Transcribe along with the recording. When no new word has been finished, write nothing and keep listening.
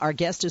Our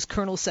guest is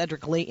Colonel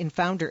Cedric Leighton,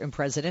 founder and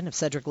president of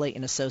Cedric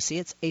Leighton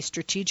Associates, a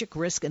strategic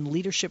risk and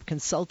leadership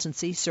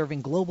consultancy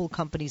serving global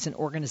companies and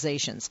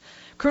organizations.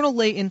 Colonel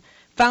Leighton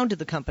founded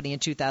the company in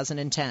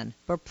 2010,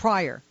 but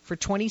prior, for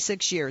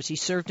 26 years, he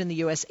served in the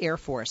U.S. Air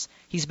Force.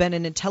 He's been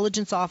an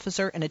intelligence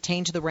officer and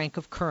attained to the rank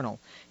of colonel.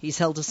 He's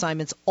held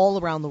assignments all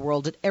around the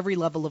world at every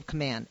level of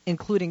command,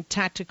 including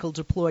tactical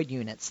deployed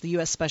units, the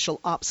U.S. Special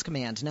Ops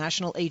Command,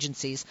 national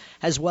agencies,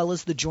 as well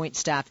as the Joint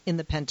Staff in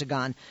the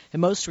Pentagon.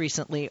 And most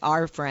recently,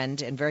 our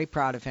friend, and very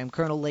proud of him,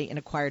 Colonel Leighton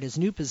acquired his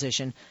new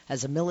position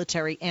as a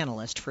military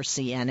analyst for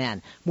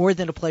CNN. More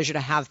than a pleasure to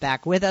have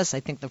back with us, I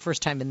think the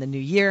first time in the new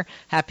year.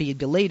 Happy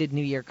belated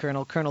New Year,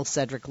 Colonel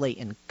Cedric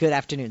Leighton. Good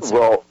afternoon,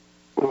 sir.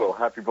 Well,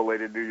 happy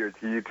belated New Year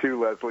to you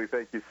too, Leslie.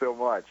 Thank you so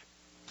much.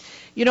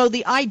 You know,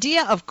 the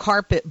idea of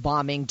carpet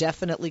bombing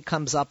definitely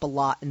comes up a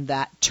lot in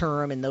that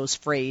term and those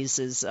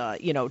phrases,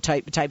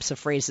 types of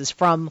phrases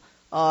from,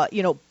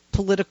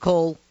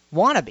 political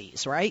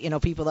wannabes,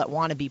 right? People that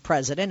want to be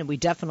president, and we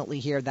definitely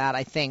hear that,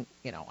 I think,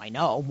 I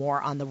know,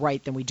 more on the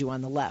right than we do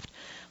on the left.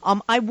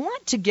 I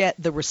want to get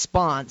the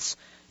response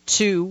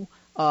to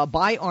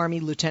by Army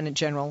Lieutenant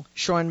General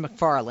Sean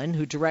McFarland,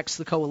 who directs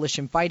the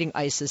coalition fighting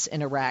ISIS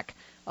in Iraq,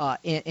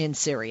 in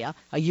Syria,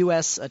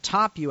 a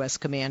top U.S.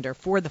 commander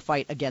for the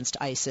fight against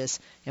ISIS,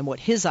 and what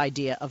his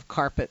idea of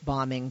carpet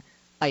bombing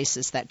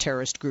ISIS, that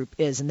terrorist group,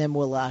 is. And then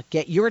we'll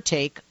get your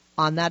take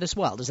on that as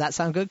well. Does that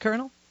sound good,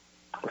 Colonel?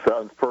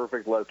 Sounds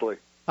perfect, Leslie.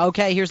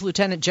 Okay, here's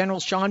Lieutenant General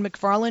Sean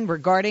McFarland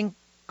regarding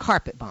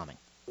carpet bombing.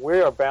 We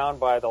are bound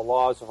by the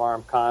laws of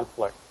armed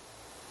conflict.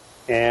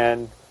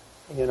 And,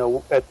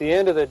 at the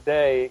end of the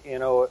day,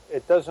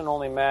 it doesn't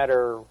only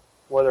matter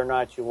whether or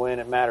not you win,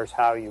 it matters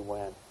how you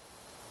win.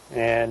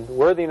 And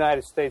we're the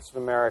United States of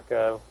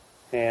America,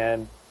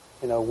 and,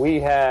 we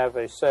have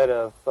a set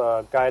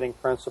of guiding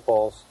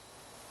principles,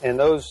 and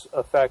those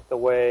affect the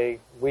way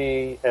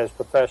we, as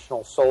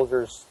professional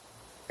soldiers,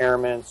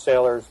 airmen,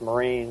 sailors,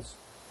 Marines,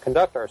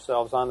 conduct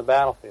ourselves on the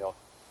battlefield.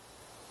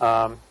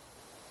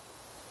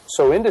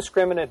 So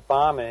indiscriminate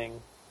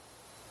bombing,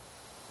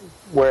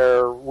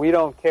 where we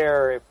don't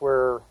care if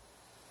we're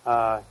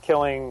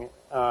killing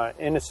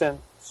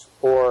innocents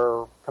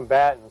or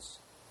combatants,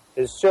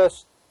 is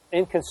just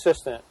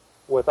inconsistent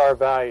with our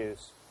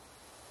values.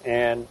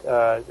 And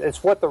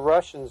it's what the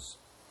Russians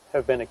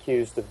have been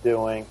accused of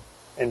doing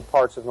in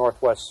parts of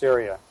northwest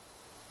Syria.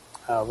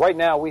 Right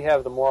now, we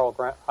have the moral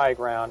high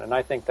ground, and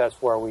I think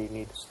that's where we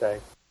need to stay.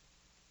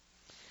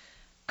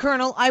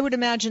 Colonel, I would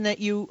imagine that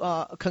you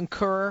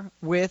concur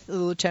with the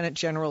Lieutenant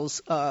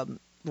General's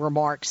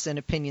remarks and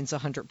opinions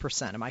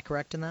 100%. Am I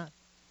correct in that?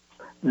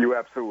 You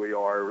absolutely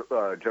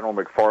are. General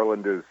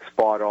McFarland is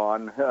spot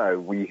on.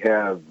 We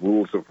have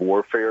rules of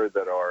warfare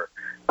that are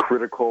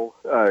critical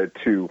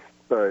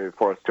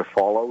for us to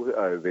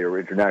follow. There are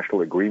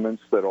international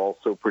agreements that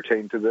also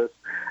pertain to this,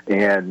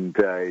 and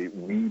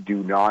we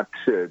do not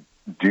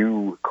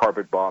do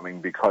carpet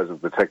bombing because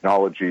of the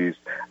technologies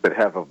that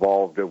have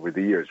evolved over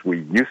the years.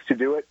 We used to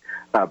do it,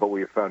 but we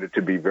have found it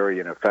to be very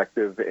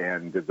ineffective,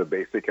 and the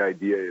basic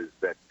idea is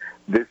that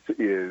this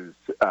is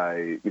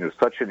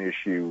such an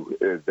issue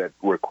that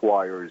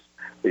requires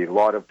a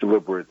lot of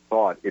deliberate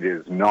thought. It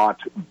is not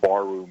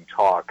barroom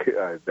talk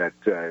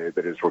that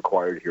is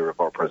required here of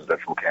our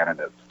presidential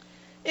candidates.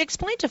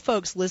 Explain to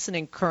folks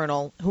listening,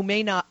 Colonel, who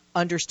may not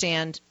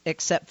understand,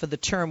 except for the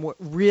term, what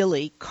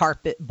really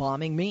carpet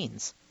bombing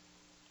means.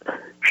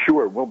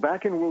 Sure. Well,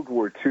 back in World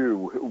War II,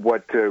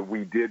 what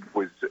we did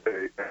was,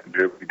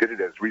 we did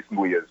it as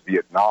recently as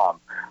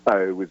Vietnam,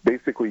 it was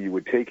basically you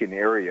would take an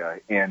area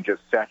and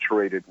just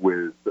saturate it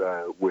with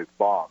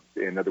bombs.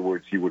 In other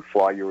words, you would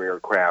fly your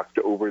aircraft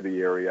over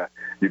the area.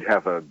 You'd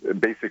have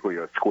basically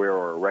a square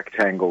or a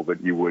rectangle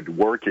that you would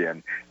work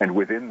in, and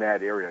within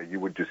that area,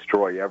 you would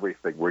destroy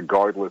everything,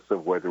 regardless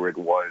of whether it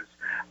was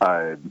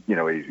a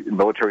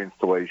military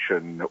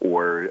installation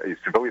or a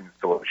civilian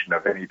installation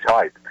of any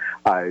type.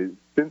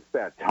 Since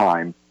that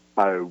time,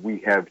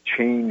 we have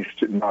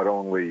changed not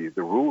only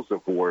the rules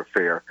of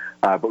warfare,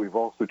 but we've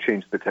also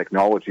changed the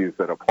technologies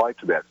that apply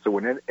to that. So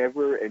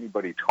whenever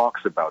anybody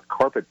talks about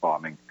carpet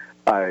bombing,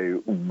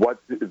 what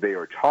they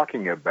are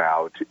talking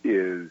about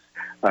is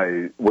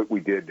what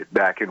we did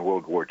back in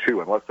World War II.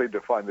 Unless they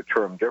define the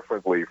term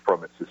differently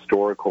from its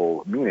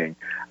historical meaning,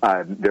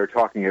 they're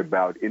talking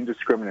about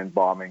indiscriminate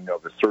bombing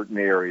of a certain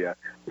area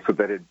so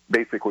that it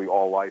basically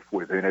all life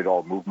within it,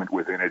 all movement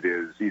within it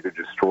is either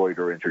destroyed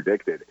or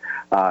interdicted.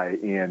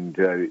 And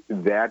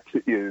that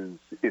is,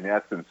 in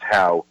essence,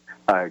 how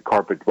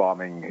carpet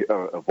bombing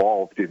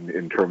evolved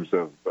in terms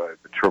of the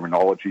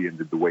terminology and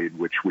the way in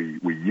which we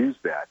use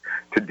that.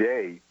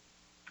 Today,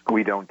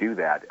 we don't do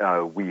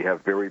that. We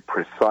have very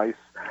precise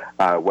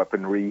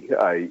weaponry.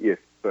 If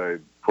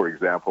For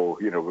example,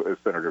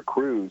 Senator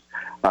Cruz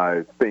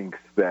thinks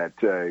that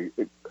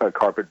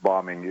carpet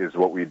bombing is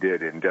what we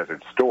did in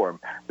Desert Storm.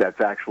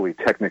 That's actually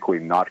technically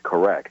not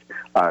correct.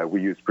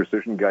 We used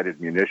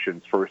precision-guided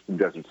munitions first in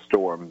Desert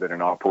Storm, then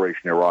in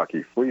Operation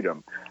Iraqi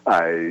Freedom.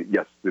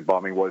 Yes, the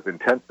bombing was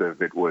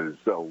intensive. It was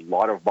a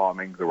lot of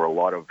bombing. There were a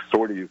lot of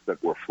sorties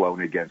that were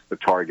flown against the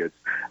targets,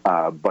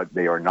 but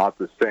they are not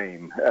the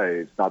same.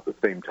 It's not the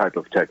same type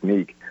of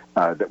technique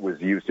that was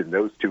used in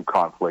those two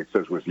conflicts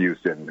as was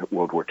used in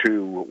World War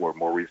II or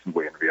more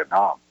recently in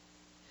Vietnam.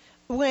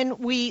 When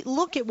we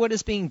look at what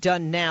is being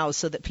done now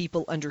so that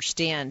people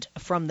understand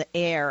from the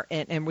air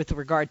and with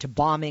regard to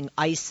bombing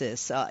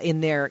ISIS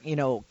in their,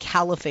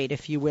 caliphate,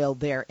 if you will,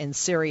 there in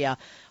Syria,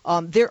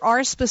 there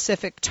are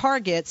specific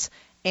targets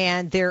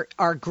and there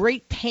are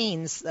great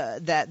pains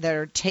that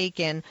are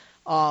taken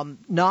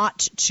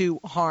not to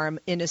harm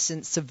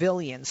innocent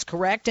civilians,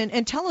 correct?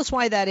 And tell us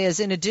why that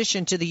is in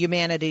addition to the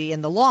humanity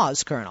and the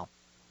laws, Colonel.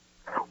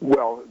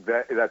 Well,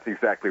 that's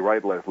exactly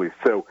right, Leslie.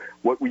 So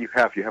what you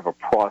have a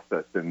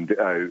process, and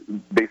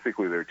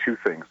basically there are two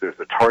things. There's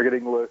a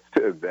targeting list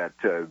that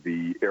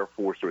the Air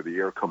Force or the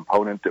air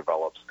component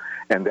develops,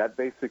 and that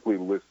basically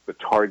lists the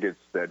targets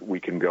that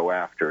we can go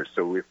after.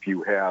 So if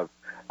you have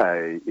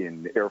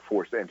an Air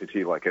Force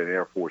entity like an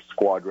Air Force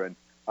squadron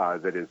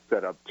that is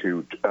set up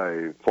to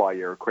fly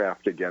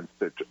aircraft against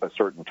a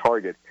certain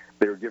target,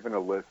 they're given a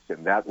list,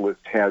 and that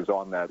list has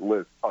on it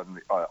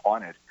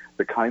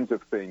the kinds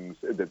of things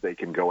that they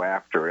can go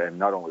after, and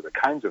not only the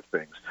kinds of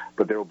things,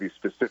 but there will be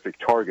specific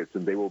targets,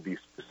 and they will be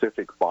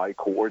specific by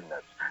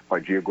coordinates, by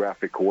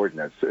geographic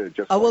coordinates.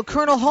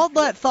 Colonel, hold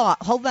that thought,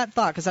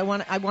 because I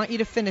want you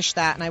to finish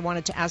that, and I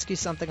wanted to ask you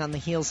something on the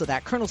heels of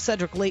that. Colonel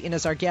Cedric Leighton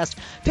is our guest.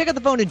 Pick up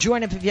the phone and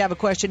join him if you have a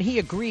question. He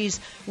agrees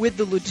with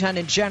the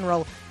Lieutenant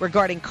General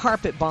regarding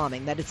carpet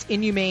bombing, that it's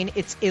inhumane,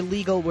 it's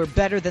illegal, we're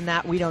better than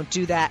that, we don't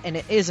do that, and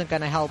it isn't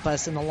going to help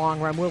us in the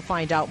long run. We'll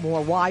find out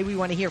more why. We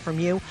want to hear from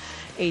you.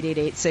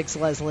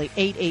 888-6-LESLIE,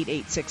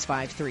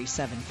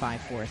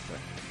 888-653-7543.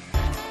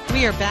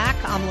 We are back.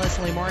 I'm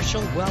Leslie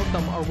Marshall.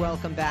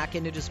 Welcome back,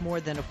 and it is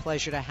more than a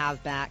pleasure to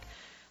have back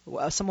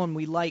someone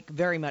we like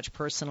very much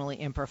personally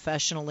and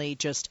professionally,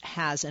 just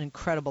has an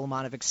incredible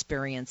amount of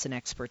experience and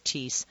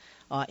expertise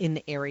in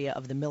the area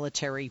of the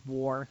military,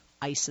 war,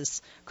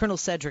 ISIS. Colonel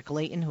Cedric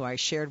Leighton, who I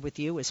shared with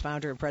you, is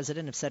founder and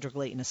president of Cedric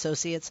Leighton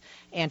Associates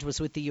and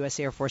was with the U.S.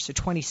 Air Force for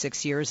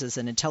 26 years as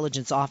an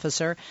intelligence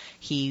officer.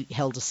 He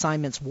held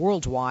assignments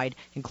worldwide,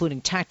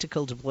 including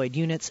tactical deployed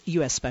units,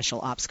 U.S.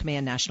 Special Ops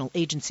Command, national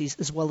agencies,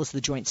 as well as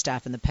the Joint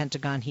Staff in the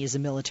Pentagon. He is a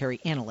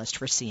military analyst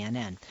for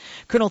CNN.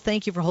 Colonel,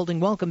 thank you for holding.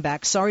 Welcome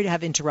back. Sorry to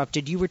have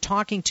interrupted. You were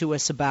talking to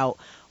us about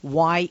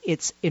why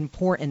it's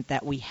important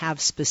that we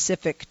have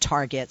specific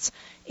targets,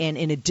 and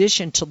in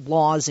addition to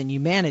laws and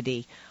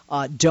humanity,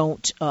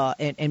 don't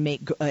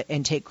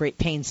and take great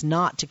pains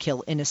not to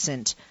kill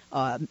innocent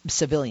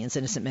civilians,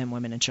 innocent men,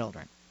 women, and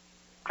children.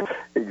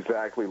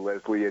 Exactly,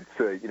 Leslie. It's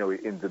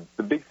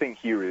the big thing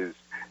here is,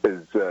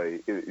 as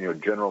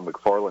General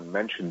McFarland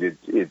mentioned,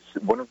 it's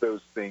one of those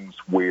things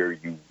where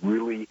you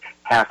really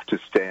have to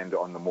stand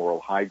on the moral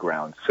high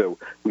ground. So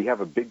we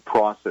have a big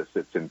process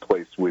that's in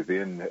place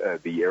within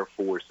the Air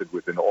Force and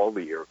within all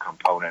the air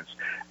components,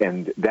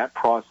 and that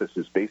process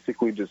is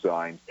basically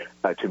designed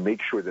to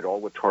make sure that all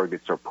the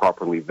targets are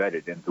properly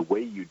vetted. And the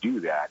way you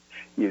do that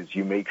is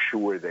you make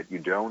sure that you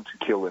don't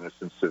kill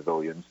innocent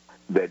civilians,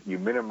 that you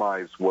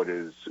minimize what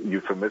is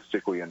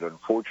euphemistically and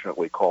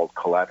unfortunately called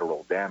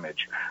collateral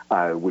damage,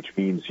 which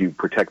means you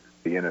protect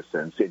the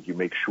innocents, and you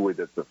make sure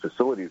that the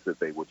facilities that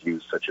they would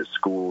use, such as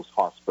schools,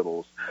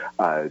 hospitals,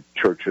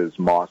 churches,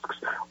 mosques,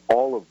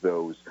 all of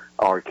those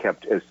are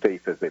kept as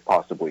safe as they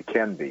possibly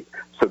can be.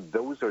 So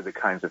those are the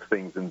kinds of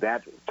things, and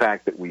that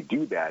fact that we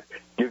do that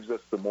gives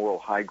us the moral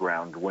high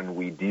ground when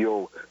we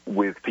deal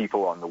with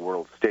people on the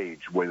world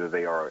stage, whether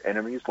they are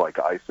enemies like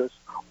ISIS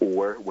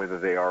or whether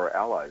they are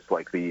allies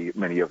like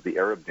many of the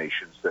Arab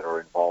nations that are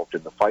involved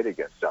in the fight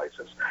against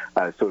ISIS.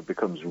 So it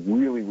becomes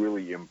really,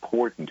 really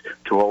important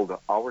to hold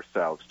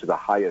ourselves to the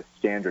highest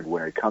standard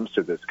when it comes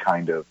to this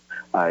kind of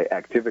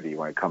activity,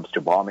 when it comes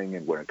to bombing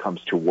and when it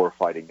comes to war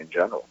fighting in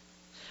general.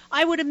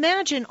 I would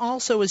imagine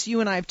also, as you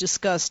and I have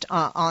discussed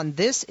on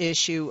this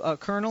issue,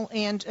 Colonel,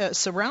 and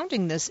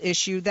surrounding this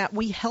issue, that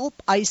we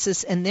help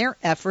ISIS in their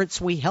efforts.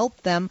 We help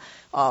them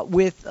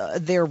with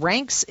their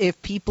ranks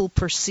if people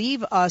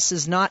perceive us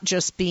as not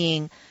just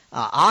being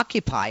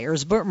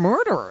occupiers, but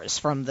murderers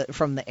from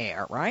the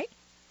air, right?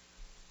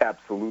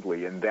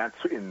 Absolutely, and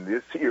that's in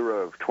this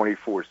era of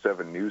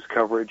 24/7 news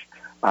coverage.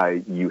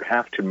 You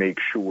have to make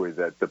sure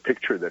that the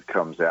picture that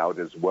comes out,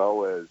 as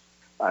well as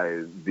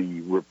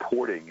the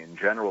reporting in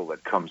general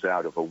that comes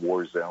out of a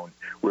war zone,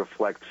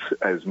 reflects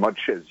as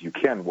much as you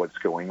can what's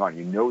going on.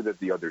 You know that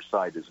the other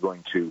side is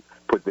going to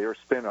put their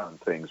spin on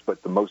things,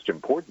 but the most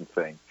important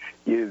thing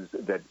is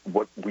that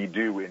what we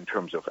do in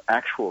terms of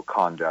actual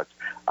conduct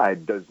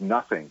does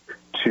nothing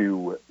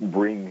to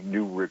bring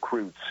new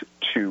recruits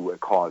to a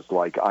cause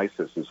like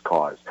ISIS's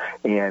cause.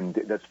 And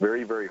that's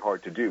very, very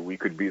hard to do. We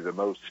could be the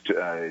most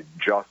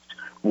just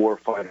war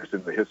fighters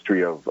in the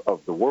history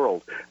of the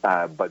world,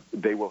 but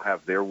they will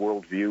have their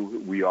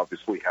worldview. We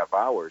obviously have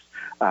ours,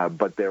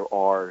 but there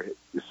are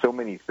so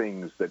many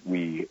things that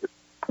we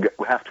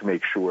have to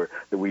make sure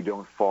that we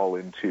don't fall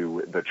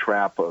into the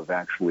trap of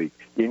actually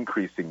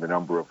increasing the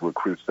number of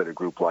recruits that a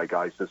group like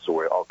ISIS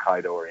or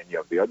Al-Qaeda or any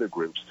of the other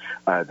groups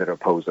that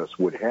oppose us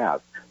would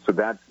have. So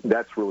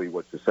that's really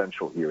what's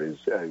essential here is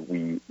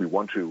we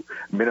want to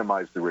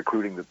minimize the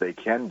recruiting that they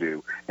can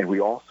do, and we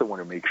also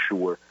want to make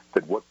sure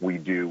that what we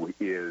do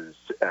is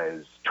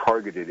as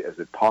targeted as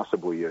it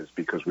possibly is,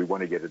 because we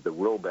want to get at the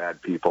real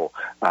bad people.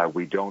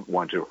 We don't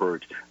want to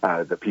hurt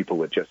the people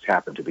that just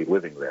happen to be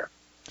living there.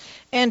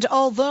 And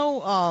although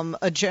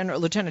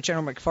Lieutenant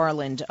General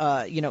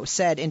McFarland,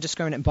 said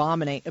indiscriminate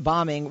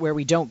bombing where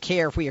we don't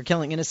care if we are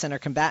killing innocent or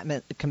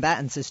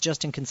combatants is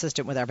just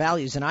inconsistent with our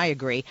values, and I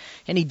agree.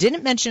 And he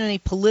didn't mention any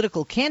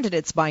political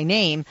candidates by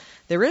name.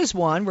 There is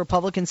one,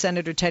 Republican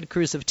Senator Ted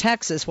Cruz of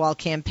Texas, while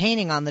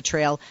campaigning on the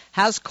trail,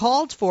 has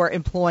called for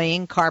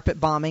employing carpet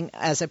bombing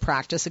as a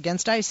practice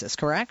against ISIS,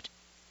 correct?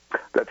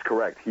 That's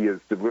correct. He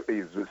has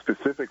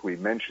specifically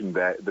mentioned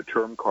that the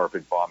term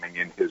carpet bombing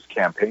in his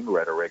campaign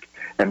rhetoric,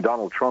 and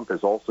Donald Trump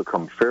has also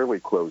come fairly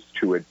close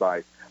to it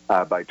by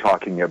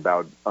talking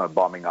about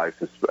bombing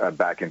ISIS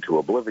back into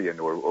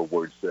oblivion or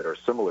words that are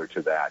similar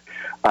to that.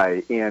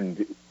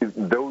 And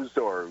those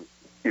are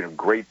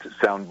great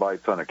sound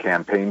bites on a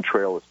campaign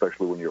trail,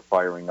 especially when you're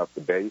firing up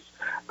the base.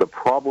 The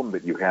problem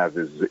that you have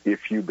is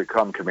if you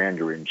become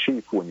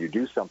commander-in-chief, when you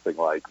do something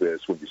like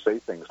this, when you say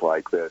things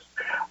like this,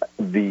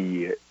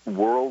 the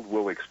world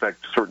will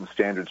expect certain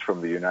standards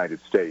from the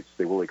United States.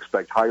 They will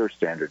expect higher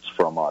standards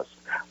from us.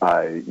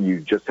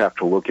 You just have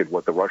to look at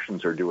what the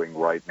Russians are doing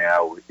right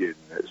now in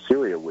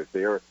Syria with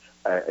their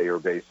air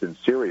base in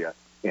Syria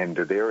and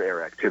their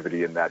air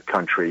activity in that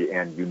country,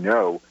 and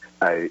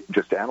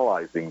just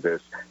analyzing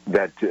this,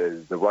 that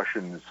the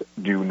Russians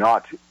do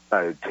not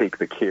take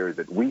the care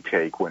that we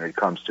take when it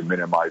comes to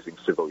minimizing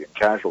civilian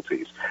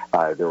casualties.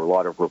 There are a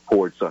lot of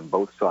reports on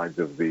both sides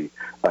of the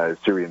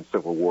Syrian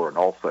civil war, and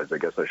all sides, I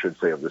guess I should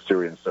say, of the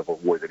Syrian civil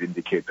war that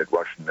indicate that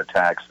Russian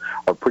attacks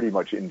are pretty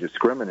much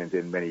indiscriminate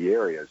in many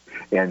areas.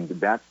 And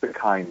that's the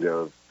kind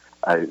of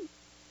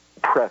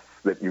press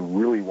that you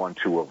really want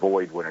to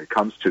avoid when it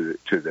comes to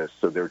this.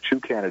 So there are two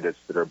candidates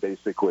that are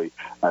basically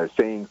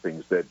saying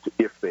things that,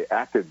 if they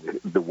acted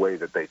the way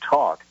that they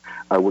talk,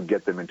 would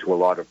get them into a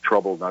lot of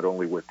trouble, not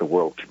only with the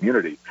world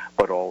community,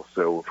 but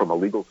also from a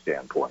legal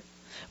standpoint.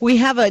 We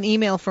have an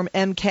email from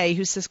MK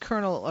who says,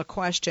 Colonel, a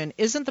question.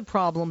 Isn't the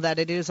problem that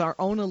it is our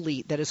own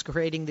elite that is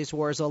creating these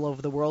wars all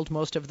over the world?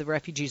 Most of the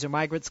refugees or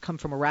migrants come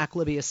from Iraq,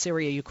 Libya,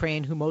 Syria,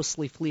 Ukraine, who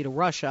mostly flee to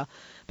Russia.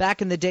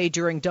 Back in the day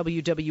during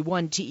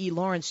WW1, T.E.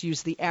 Lawrence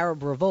used the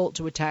Arab Revolt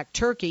to attack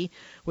Turkey,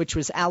 which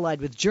was allied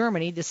with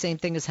Germany. The same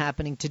thing is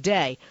happening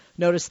today.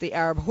 Notice the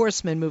Arab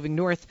horsemen moving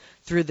north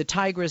through the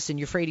Tigris and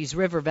Euphrates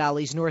River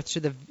valleys north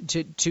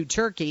to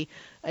Turkey.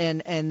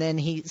 And then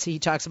he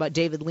talks about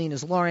David Lean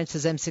as Lawrence,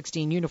 his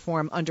M16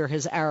 uniform under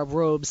his Arab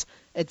robes,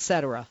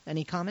 etc.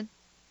 Any comment?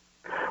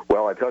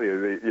 Well, I tell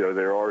you,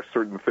 there are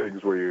certain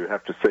things where you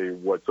have to say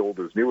what's old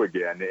is new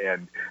again,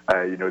 and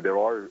there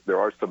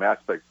are some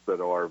aspects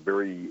that are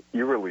very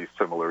eerily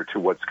similar to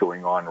what's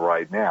going on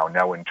right now.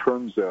 Now, in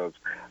terms of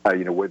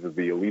whether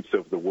the elites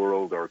of the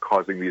world are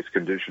causing these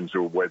conditions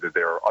or whether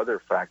there are other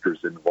factors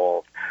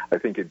involved, I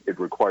think it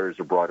requires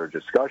a broader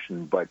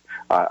discussion. But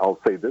I'll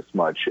say this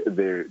much: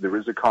 there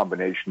is a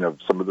combination of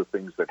some of the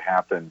things that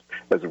happened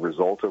as a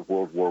result of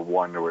World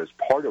War I or as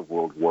part of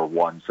World War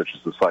I, such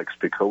as the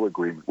Sykes-Picot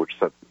Agreement, which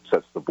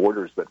sets the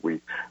borders that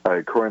we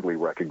currently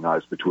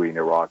recognize between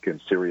Iraq and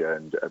Syria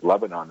and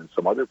Lebanon and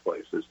some other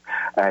places,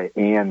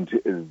 and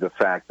the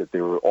fact that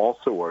there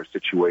also are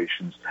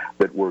situations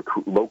that were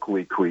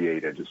locally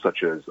created,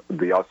 such as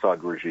the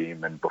Assad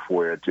regime and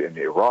before it in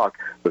Iraq,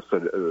 the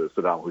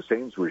Saddam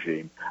Hussein's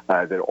regime,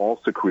 that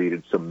also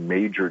created some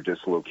major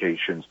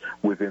dislocations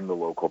within the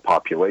local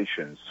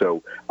population.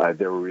 So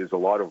there is a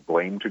lot of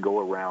blame to go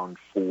around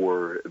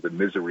for the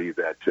misery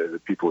that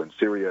the people in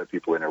Syria,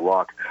 people in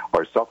Iraq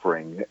are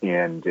suffering,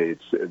 and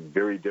it's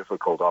very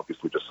difficult,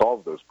 obviously, to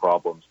solve those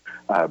problems,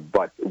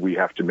 but we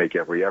have to make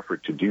every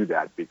effort to do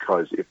that,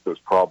 because if those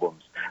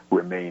problems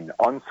remain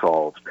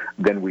unsolved,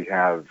 then we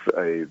have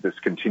this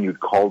continued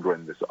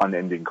cauldron, this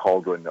unending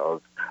cauldron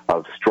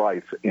of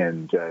strife,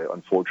 and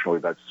unfortunately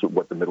that's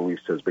what the Middle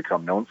East has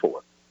become known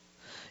for.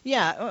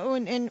 Yeah,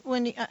 and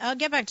when I'll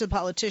get back to the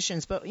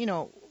politicians, but,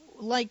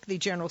 like the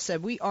General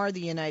said, we are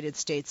the United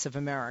States of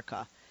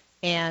America.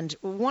 And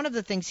one of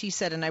the things he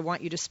said, and I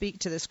want you to speak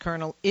to this,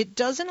 Colonel, it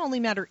doesn't only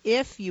matter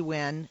if you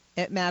win,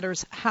 it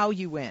matters how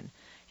you win.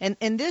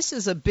 And this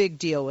is a big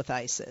deal with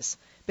ISIS,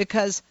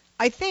 because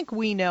I think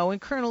we know,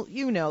 and Colonel,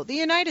 the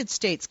United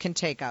States can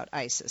take out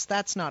ISIS.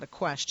 That's not a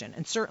question,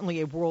 and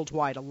certainly a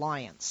worldwide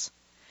alliance.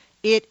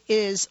 It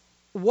is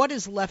what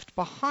is left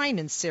behind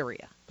in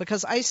Syria,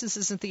 because ISIS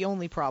isn't the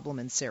only problem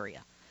in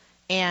Syria.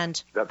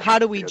 And how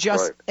do we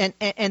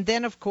and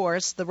then, of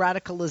course, the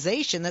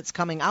radicalization that's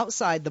coming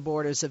outside the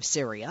borders of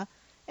Syria,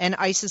 and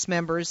ISIS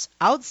members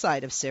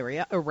outside of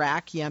Syria,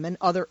 Iraq, Yemen,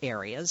 other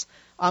areas.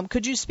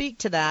 Could you speak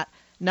to that,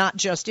 not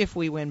just if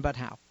we win, but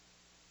how?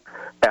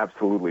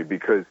 Absolutely,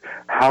 because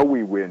how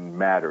we win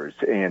matters.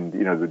 And,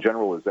 the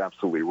general is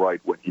absolutely right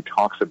when he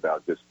talks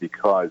about this,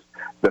 because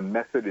the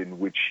method in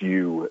which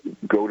you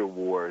go to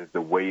war,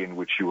 the way in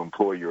which you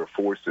employ your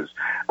forces,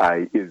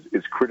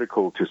 is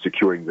critical to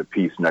securing the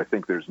peace. And I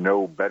think there's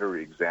no better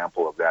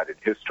example of that in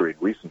history, in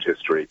recent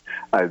history,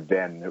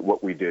 than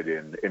what we did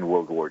in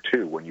World War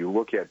II. When you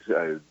look at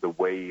the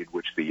way in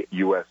which the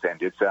U.S. and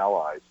its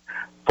allies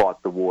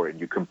fought the war, and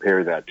you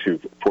compare that to,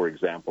 for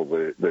example,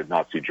 the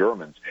Nazi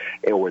Germans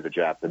or the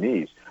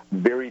Japanese,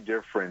 very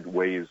different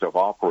ways of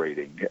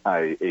operating,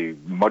 a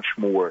much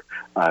more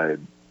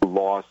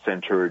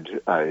law-centered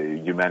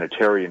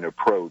humanitarian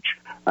approach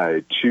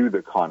to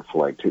the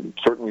conflict.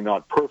 Certainly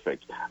not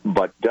perfect,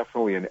 but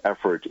definitely an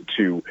effort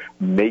to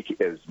make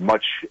as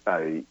much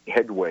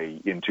headway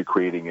into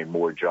creating a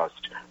more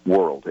just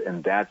world.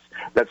 And that's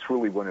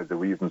really one of the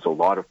reasons a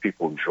lot of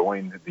people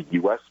join the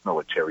U.S.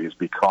 military, is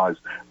because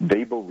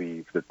they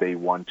believe that they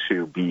want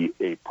to be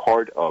a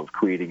part of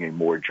creating a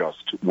more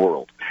just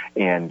world.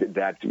 And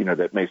that,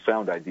 that may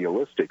sound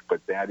idealistic,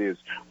 but that is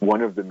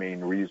one of the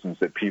main reasons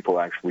that people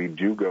actually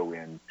do go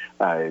in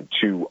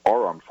to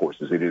our armed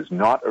forces. It is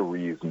not a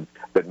reason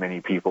that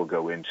many people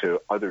go into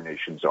other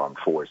nations' armed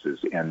forces.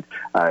 And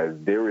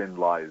therein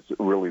lies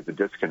really the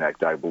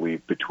disconnect, I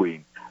believe,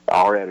 between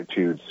our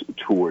attitudes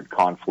toward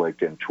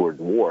conflict and toward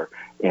war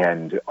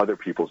and other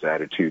people's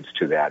attitudes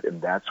to that.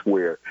 And that's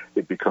where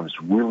it becomes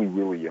really,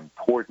 really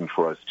important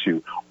for us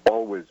to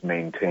always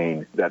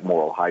maintain that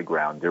moral high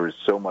ground. There is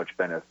so much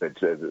benefit,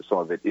 some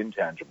of it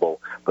intangible,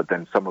 but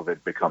then some of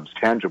it becomes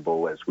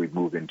tangible as we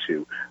move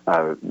into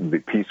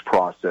the peace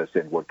process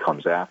and what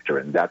comes after.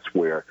 And that's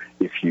where,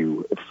 if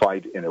you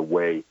fight in a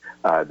way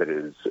that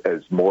is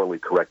as morally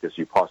correct as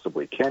you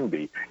possibly can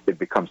be, it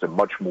becomes a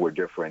much more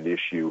different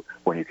issue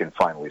when you can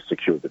finally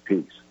secure the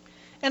peace.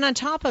 And on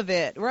top of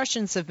it,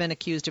 Russians have been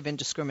accused of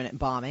indiscriminate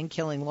bombing,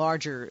 killing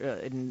large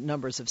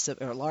numbers of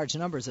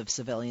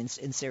civilians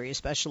in Syria,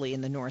 especially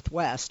in the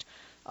northwest.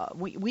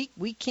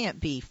 We can't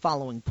be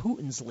following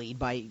Putin's lead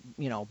by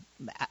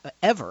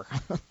ever.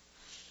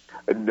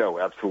 No,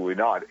 absolutely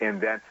not,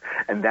 and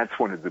that's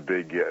one of the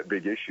big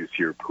issues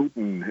here.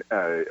 Putin,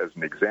 as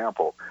an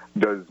example,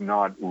 does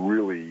not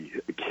really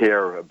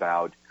care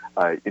about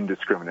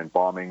indiscriminate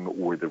bombing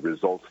or the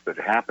results that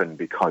happen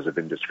because of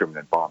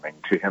indiscriminate bombing.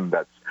 To him,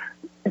 that's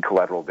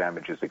collateral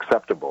damage is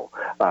acceptable.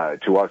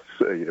 To us,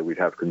 we'd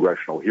have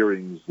congressional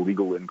hearings,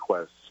 legal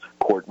inquests,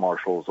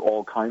 court-martials,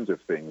 all kinds of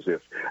things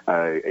if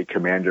a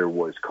commander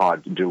was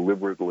caught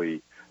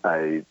deliberately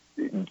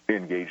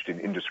engaged in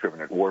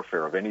indiscriminate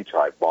warfare of any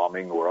type,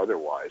 bombing or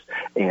otherwise.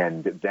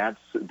 And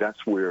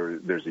that's where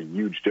there's a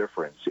huge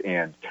difference.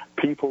 And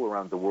people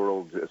around the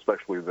world,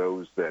 especially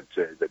those that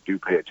do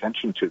pay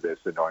attention to this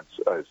and aren't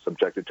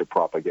subjected to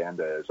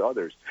propaganda as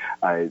others,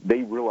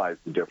 they realize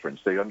the difference.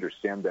 They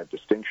understand that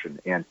distinction.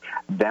 And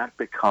that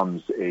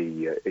becomes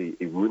a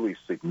really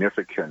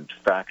significant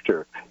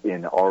factor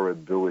in our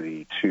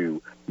ability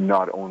to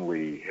not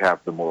only have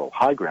the moral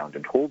high ground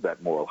and hold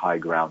that moral high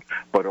ground,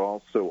 but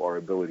also our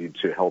ability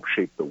to help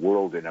shape the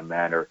world in a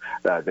manner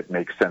that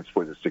makes sense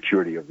for the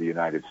security of the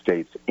United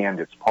States and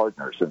its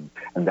partners. And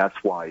that's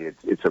why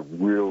it's a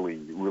really,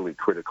 really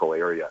critical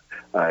area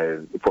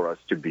for us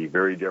to be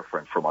very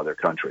different from other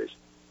countries.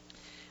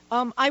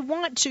 I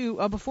want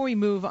to, before we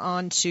move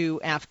on to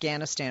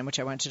Afghanistan, which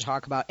I want to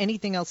talk about,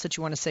 anything else that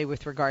you want to say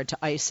with regard to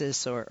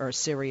ISIS or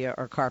Syria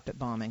or carpet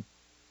bombing?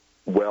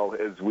 Well,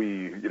 as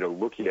we,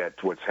 look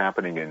at what's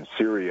happening in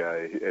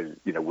Syria,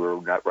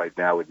 we're not right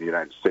now in the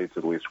United States,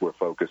 at least we're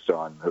focused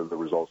on the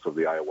results of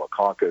the Iowa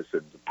caucus,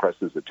 and the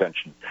press's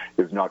attention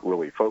is not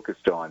really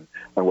focused on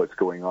what's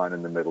going on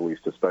in the Middle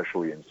East,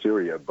 especially in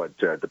Syria. But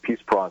the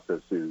peace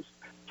process is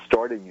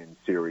starting in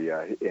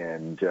Syria,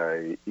 and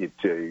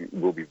it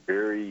will be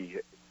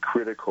very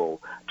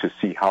critical to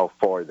see how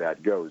far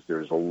that goes.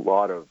 There's a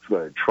lot of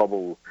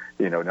trouble,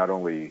 not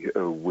only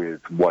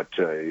with what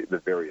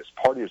the various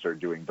parties are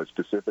doing, but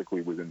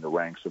specifically within the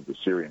ranks of the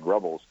Syrian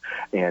rebels.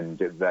 And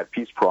that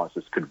peace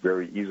process could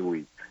very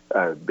easily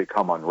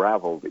become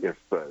unraveled if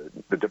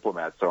the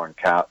diplomats aren't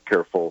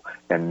careful.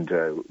 And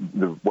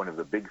one of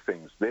the big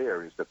things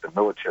there is that the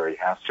military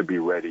has to be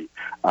ready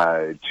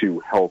to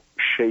help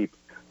shape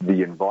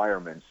the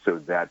environment so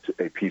that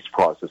a peace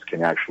process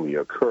can actually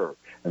occur.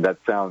 And that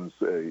sounds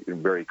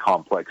very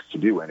complex to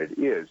do, and it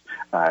is,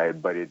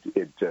 but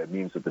it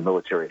means that the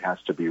military has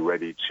to be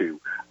ready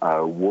to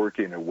work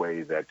in a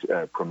way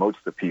that promotes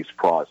the peace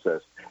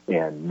process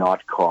and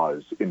not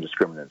cause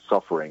indiscriminate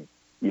suffering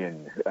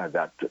in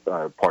that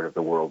part of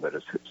the world that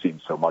has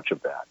seen so much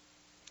of that.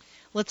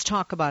 Let's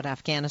talk about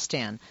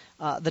Afghanistan.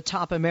 The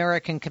top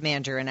American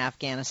commander in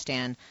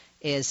Afghanistan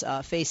is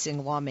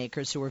facing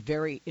lawmakers who are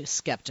very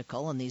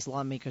skeptical, and these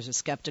lawmakers are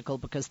skeptical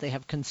because they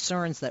have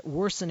concerns that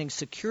worsening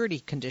security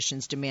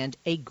conditions demand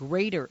a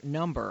greater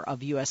number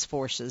of U.S.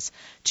 forces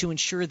to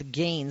ensure the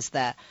gains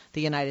that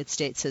the United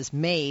States has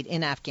made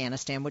in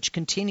Afghanistan, which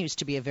continues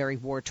to be a very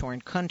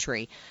war-torn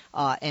country,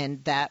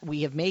 and that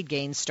we have made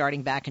gains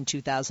starting back in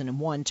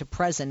 2001 to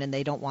present, and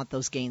they don't want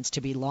those gains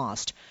to be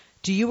lost.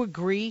 Do you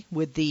agree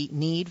with the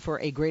need for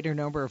a greater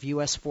number of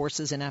U.S.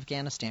 forces in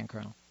Afghanistan,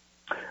 Colonel?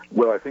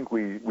 Well, I think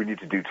we need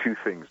to do two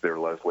things there,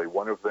 Leslie.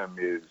 One of them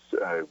is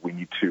we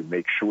need to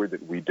make sure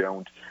that we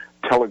don't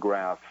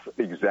telegraph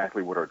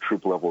exactly what our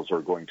troop levels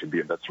are going to be,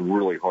 and that's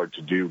really hard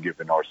to do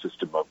given our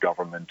system of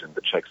government and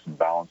the checks and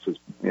balances,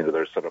 that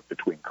are set up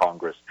between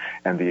Congress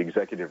and the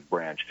executive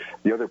branch.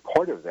 The other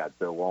part of that,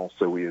 though,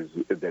 also is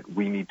that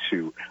we need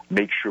to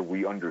make sure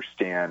we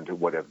understand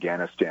what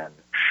Afghanistan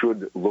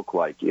should look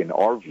like, in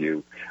our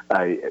view,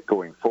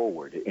 going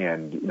forward.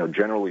 And,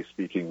 generally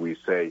speaking, we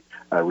say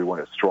we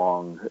want a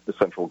strong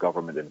central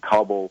government in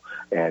Kabul,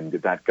 and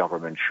that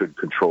government should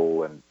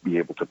control and be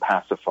able to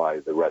pacify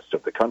the rest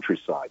of the countryside.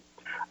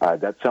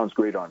 That sounds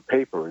great on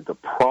paper. The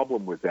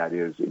problem with that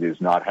is it is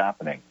not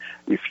happening.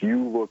 If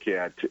you look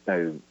at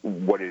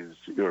what is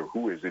or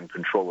who is in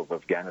control of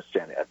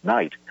Afghanistan at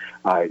night,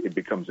 it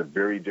becomes a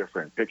very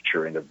different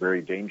picture and a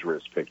very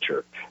dangerous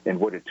picture. And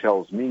what it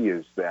tells me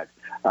is that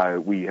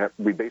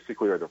we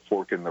basically are the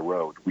fork in the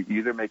road. We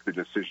either make the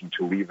decision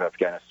to leave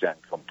Afghanistan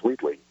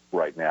completely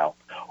right now,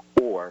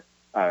 or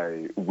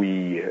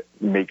we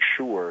make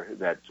sure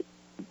that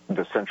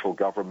the central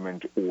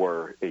government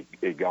or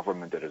a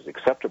government that is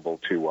acceptable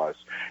to us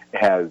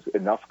has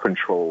enough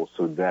control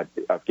so that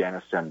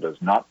Afghanistan does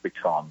not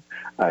become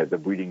the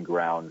breeding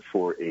ground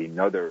for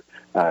another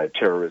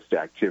terrorist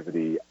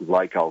activity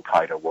like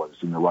Al-Qaeda was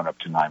in the run-up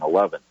to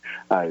 9/11.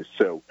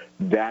 So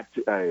that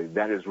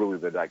is really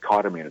the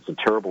dichotomy, and it's a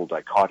terrible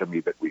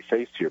dichotomy that we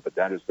face here, but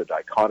that is the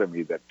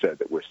dichotomy that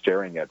we're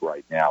staring at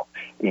right now.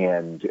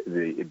 And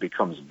it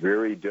becomes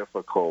very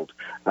difficult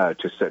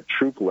to set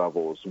troop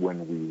levels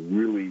when we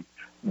really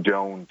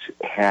don't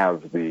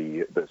have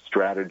the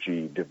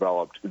strategy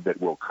developed that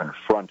will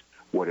confront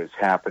what is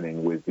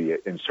happening with the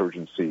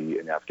insurgency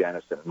in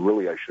Afghanistan. And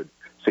really, I should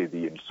say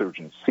the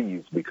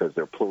insurgencies, because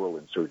there are plural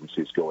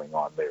insurgencies going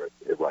on there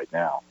right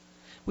now.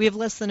 We have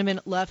less than a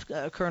minute left,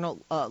 Colonel.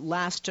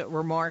 Last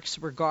remarks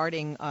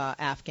regarding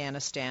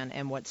Afghanistan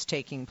and what's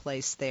taking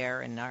place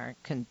there in our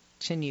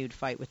continued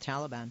fight with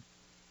Taliban.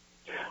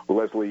 Well,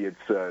 Leslie,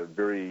 it's a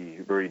very,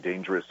 very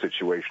dangerous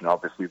situation.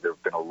 Obviously, there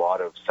have been a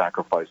lot of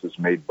sacrifices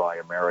made by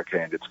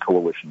America and its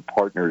coalition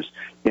partners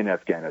in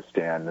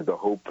Afghanistan. The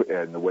hope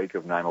in the wake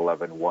of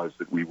 9/11 was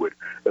that we would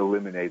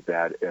eliminate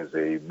that as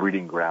a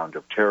breeding ground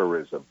of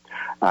terrorism.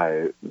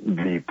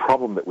 The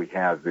problem that we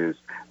have is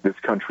this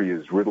country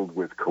is riddled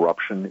with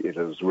corruption. It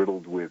is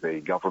riddled with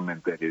a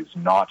government that is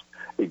not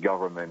a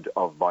government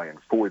of by and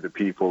for the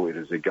people. It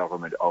is a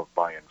government of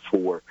by and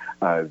for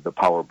the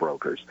power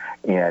brokers.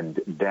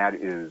 And that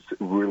is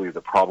really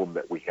the problem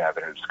that we have,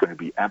 and it's going to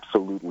be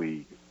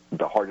absolutely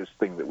the hardest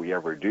thing that we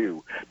ever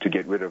do to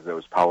get rid of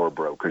those power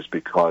brokers,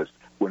 because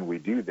when we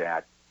do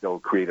that, they'll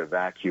create a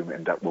vacuum,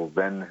 and that will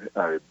then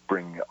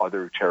bring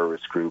other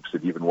terrorist groups,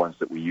 and even ones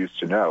that we used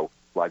to know,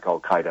 like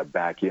Al-Qaeda,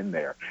 back in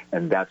there,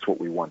 and that's what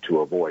we want to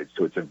avoid.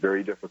 So it's a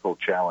very difficult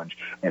challenge,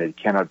 and it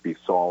cannot be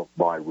solved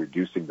by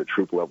reducing the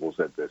troop levels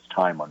at this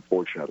time,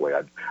 unfortunately.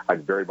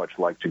 I'd very much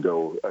like to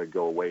go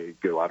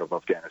out of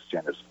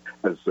Afghanistan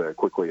as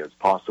quickly as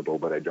possible,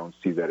 but I don't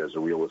see that as a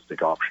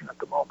realistic option at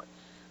the moment.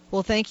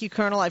 Well, thank you,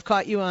 Colonel. I've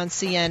caught you on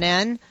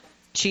CNN.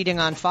 Cheating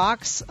on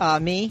Fox,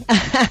 me.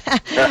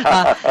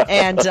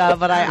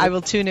 But I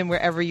will tune in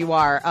wherever you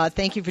are.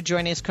 Thank you for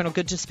joining us, Colonel.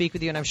 Good to speak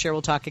with you, and I'm sure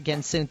we'll talk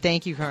again soon.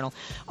 Thank you, Colonel.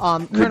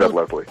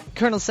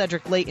 Colonel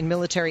Cedric Leighton,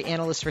 military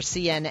analyst for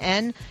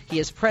CNN. He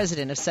is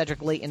president of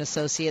Cedric Leighton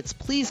Associates.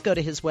 Please go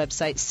to his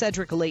website,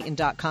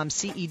 cedricleighton.com,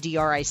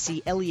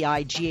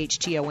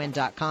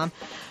 CEDRICLEIGHTON.com.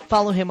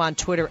 Follow him on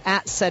Twitter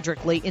at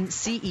Cedric Leighton,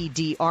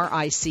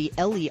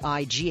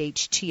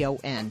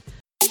 CEDRICLEIGHTON.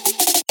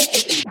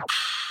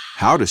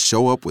 How to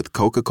show up with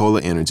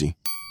Coca-Cola Energy.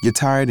 You're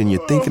tired and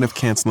you're thinking of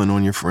canceling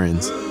on your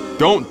friends.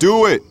 Don't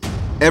do it!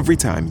 Every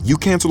time you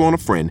cancel on a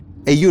friend,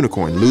 a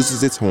unicorn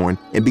loses its horn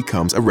and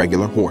becomes a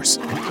regular horse.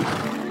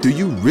 Do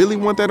you really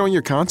want that on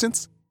your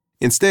conscience?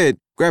 Instead,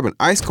 grab an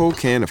ice-cold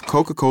can of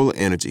Coca-Cola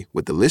Energy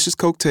with delicious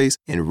Coke taste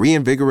and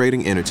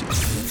reinvigorating energy.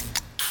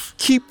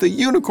 Keep the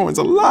unicorns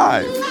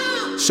alive!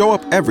 Show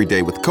up every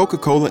day with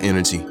Coca-Cola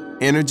Energy.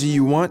 Energy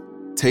you want,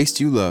 taste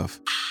you love.